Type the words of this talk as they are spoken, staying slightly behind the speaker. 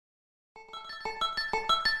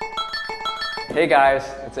Hey guys,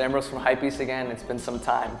 it's Ambrose from HYPEBEAST again. It's been some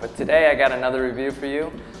time, but today I got another review for you,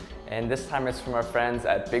 and this time it's from our friends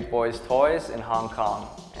at Boys Toys in Hong Kong.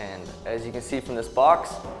 And as you can see from this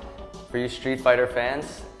box, for you Street Fighter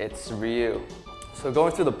fans, it's Ryu. So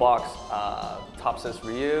going through the box, top says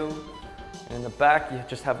Ryu, and in the back you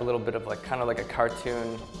just have a little bit of kind of like a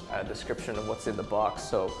cartoon description of what's in the box.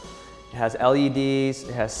 So it has LEDs,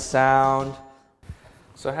 it has sound.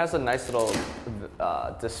 So it has a nice little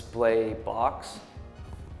display box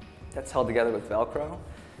that's held together with Velcro.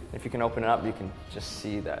 If you can open it up, you can just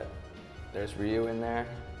see that there's Ryu in there,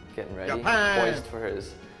 getting ready, poised for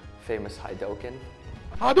his famous Hadouken.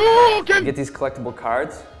 You get these collectible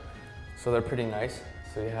cards, so they're pretty nice.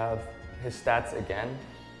 So you have his stats again.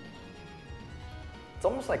 It's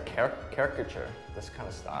almost like caricature, this kind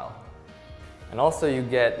of style. And also you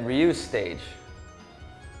get Ryu's stage.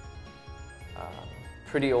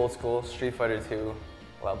 Pretty old school, Street Fighter 2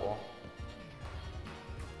 level.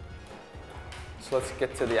 So let's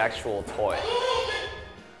get to the actual toy.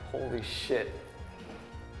 Holy shit.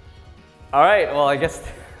 All right, well I guess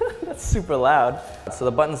that's super loud. So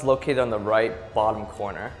the button's located on the right bottom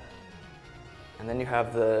corner. And then you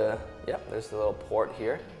have there's the little port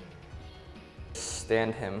here.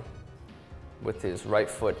 Stand him with his right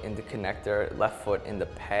foot in the connector, left foot in the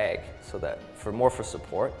peg, so that for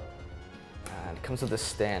support. And it comes with this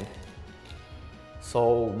stand.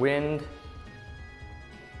 So wind,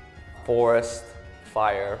 forest,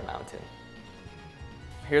 fire, mountain.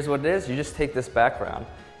 Here's what it is. You just take this background,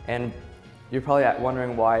 and you're probably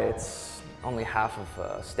wondering why it's only half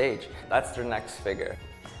of a stage. That's their next figure.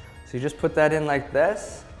 So you just put that in like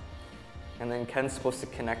this, and then Ken's supposed to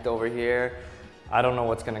connect over here. I don't know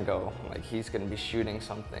what's gonna go. Like he's gonna be shooting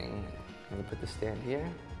something. Let me put the stand here.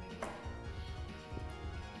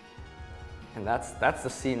 And that's the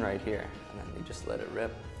scene right here. And then you just let it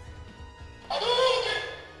rip.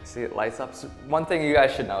 See, it lights up. So one thing you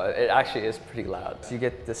guys should know, it actually is pretty loud. So you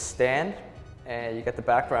get the stand, and you get the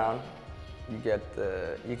background. You get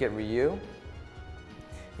Ryu.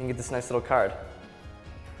 You get this nice little card.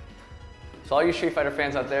 So all you Street Fighter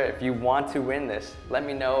fans out there, if you want to win this, let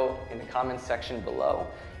me know in the comments section below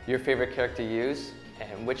your favorite character to use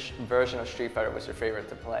and which version of Street Fighter was your favorite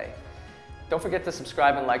to play. Don't forget to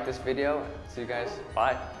subscribe and like this video. See you guys.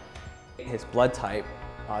 Bye. His blood type,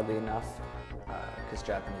 oddly enough, because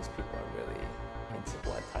Japanese people are really into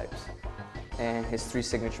blood types. And his 3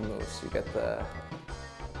 signature moves. You get the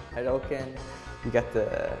Hadouken, you get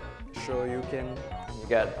the Shoryuken, and you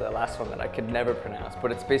got the last one that I could never pronounce,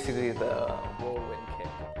 but it's basically the whirlwind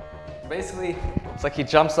kick. Basically, it's like he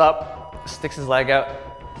jumps up, sticks his leg out.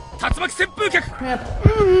 Cramp.